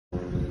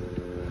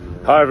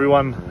Hi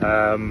everyone,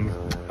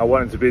 I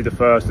wanted to be the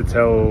first to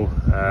tell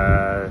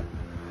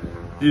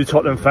you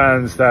Tottenham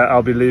fans that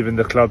I'll be leaving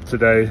the club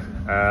today.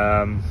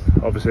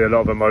 Obviously a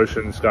lot of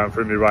emotions going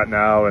through me right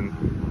now, and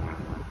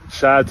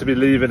sad to be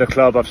leaving a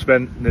club I've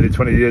spent nearly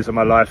 20 years of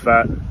my life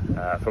at,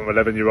 from an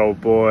 11-year-old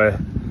boy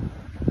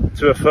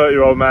to a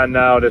 30-year-old man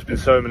now. There's been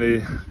so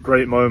many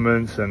great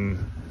moments and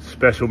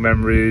special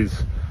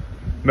memories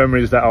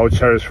that I'll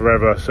cherish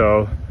forever.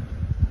 So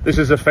this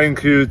is a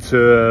thank you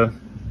to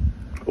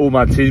all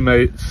my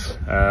teammates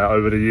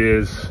over the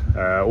years,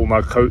 all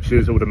my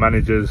coaches, all the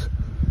managers,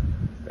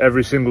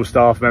 every single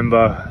staff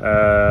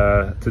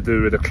member to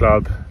do with the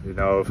club, you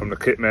know, from the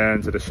kit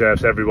man to the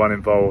chefs, everyone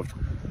involved.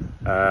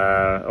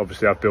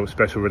 Obviously I've built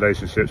special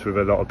relationships with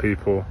a lot of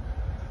people,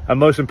 and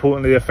most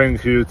importantly a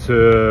thank you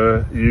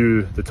to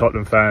you, the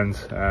Tottenham fans.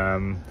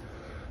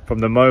 From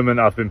the moment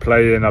I've been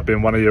playing, I've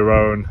been one of your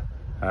own,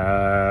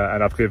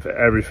 and I've given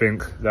everything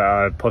that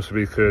I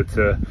possibly could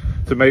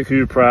to make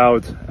you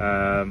proud,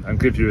 and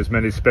give you as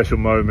many special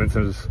moments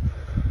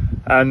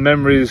and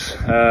memories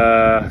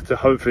to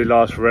hopefully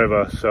last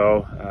forever.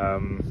 So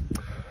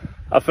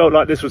I felt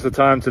like this was the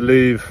time to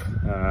leave.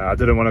 I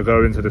didn't want to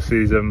go into the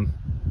season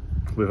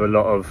with a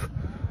lot of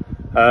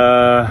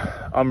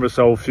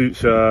unresolved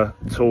future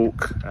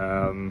talk.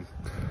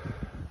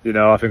 You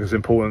know, I think it's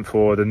important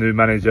for the new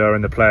manager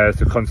and the players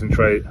to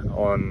concentrate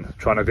on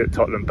trying to get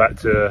Tottenham back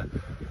to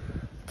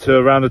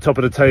around the top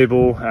of the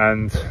table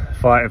and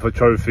fighting for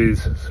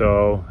trophies.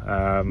 So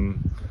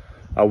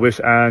I wish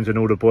Ange and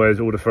all the boys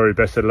all the very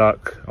best of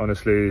luck.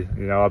 Honestly,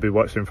 you know, I'll be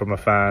watching from a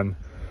fan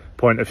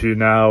point of view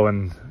now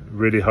and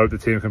really hope the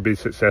team can be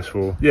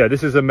successful. Yeah,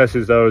 this is a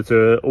message though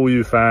to all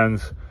you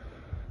fans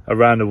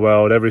around the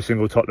world, every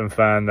single Tottenham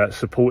fan that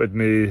supported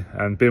me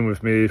and been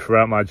with me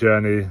throughout my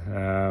journey.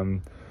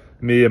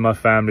 Me and my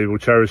family will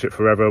cherish it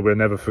forever. We'll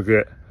never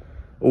forget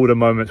all the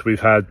moments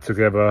we've had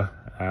together.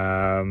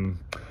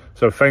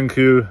 So thank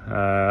you.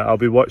 I'll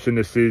be watching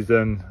this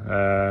season.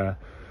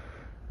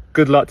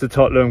 Good luck to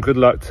Tottenham, good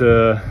luck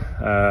to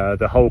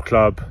the whole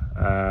club.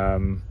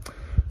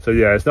 So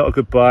yeah, it's not a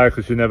goodbye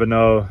because you never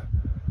know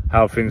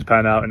how things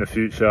pan out in the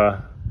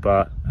future,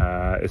 but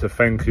it's a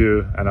thank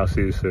you, and I'll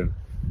see you soon.